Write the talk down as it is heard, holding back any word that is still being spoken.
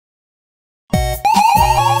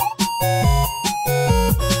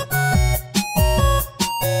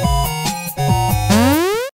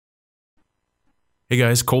Hey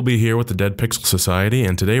guys, Colby here with the Dead Pixel Society,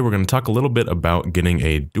 and today we're going to talk a little bit about getting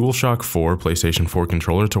a DualShock 4 PlayStation 4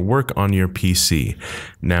 controller to work on your PC.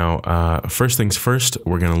 Now, first things first,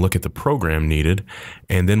 we're going to look at the program needed,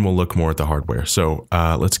 and then we'll look more at the hardware. So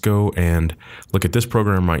let's go and look at this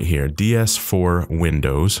program right here, DS4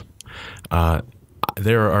 Windows.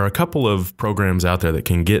 There are a couple of programs out there that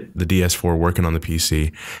can get the DS4 working on the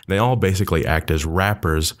PC. They all basically act as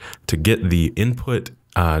wrappers to get the input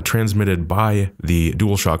transmitted by the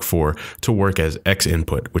DualShock 4 to work as X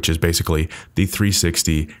input, which is basically the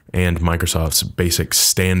 360 and Microsoft's basic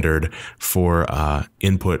standard for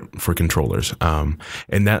input for controllers.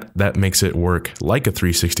 And that makes it work like a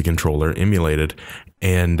 360 controller emulated,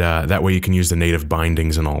 and that way you can use the native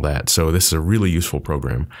bindings and all that. So this is a really useful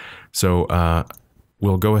program. So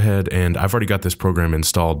we'll go ahead, and I've already got this program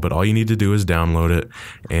installed, but all you need to do is download it,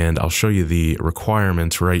 and I'll show you the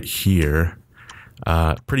requirements right here.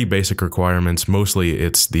 Pretty basic requirements. Mostly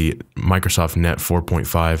it's the Microsoft Net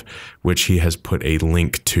 4.5, which he has put a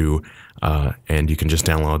link to, and you can just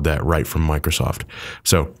download that right from Microsoft.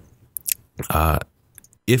 So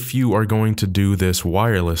if you are going to do this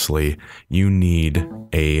wirelessly, you need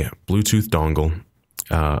a Bluetooth dongle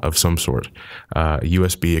of some sort,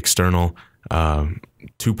 USB external,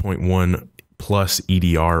 2.1 plus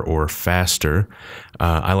EDR or faster.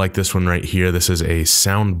 I like this one right here. This is a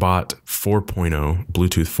SoundBot 4.0,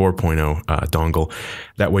 Bluetooth 4.0 dongle.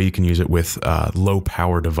 That way you can use it with low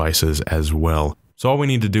power devices as well. So all we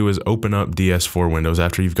need to do is open up DS4 Windows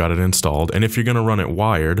after you've got it installed. And if you're going to run it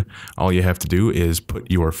wired, all you have to do is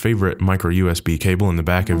put your favorite micro USB cable in the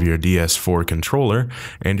back of your DS4 controller,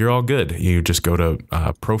 and you're all good. You just go to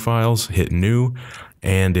Profiles, hit New,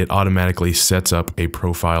 and it automatically sets up a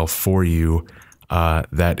profile for you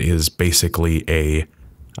that is basically a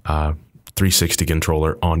 360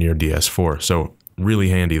 controller on your DS4. So really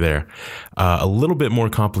handy there. A little bit more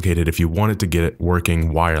complicated if you wanted to get it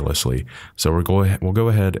working wirelessly. So we'll go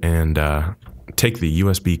ahead and take the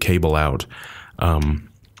USB cable out.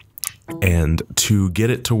 And to get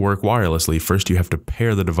it to work wirelessly, first you have to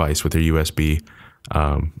pair the device with your USB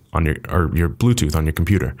on your Bluetooth on your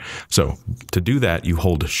computer. So to do that, you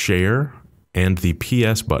hold Share and the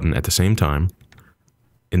PS button at the same time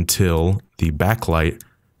until the backlight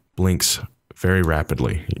blinks very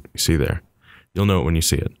rapidly. You see there. You'll know it when you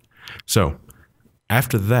see it. So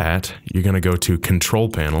after that, you're going to go to Control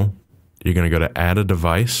Panel. You're going to go to Add a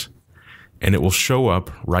Device, and it will show up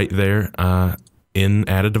right there in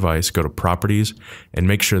Add a Device. Go to Properties and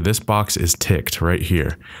make sure this box is ticked right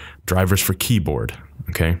here. Drivers for keyboard,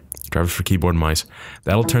 okay? Drivers for keyboard and mice.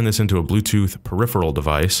 That'll turn this into a Bluetooth peripheral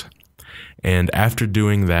device. And after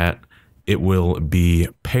doing that, it will be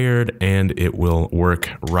paired and it will work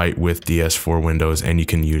right with DS4 Windows, and you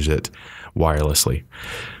can use it wirelessly.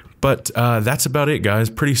 But that's about it,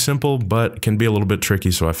 guys. Pretty simple, but can be a little bit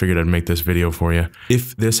tricky, so I figured I'd make this video for you.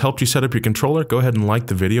 If this helped you set up your controller, go ahead and like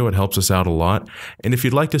the video. It helps us out a lot. And if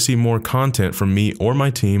you'd like to see more content from me or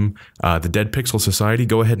my team, the Dead Pixel Society,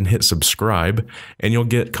 go ahead and hit subscribe, and you'll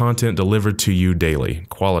get content delivered to you daily,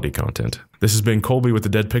 quality content. This has been Colby with the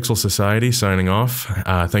Dead Pixel Society signing off.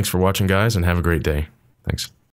 Thanks for watching, guys, and have a great day. Thanks.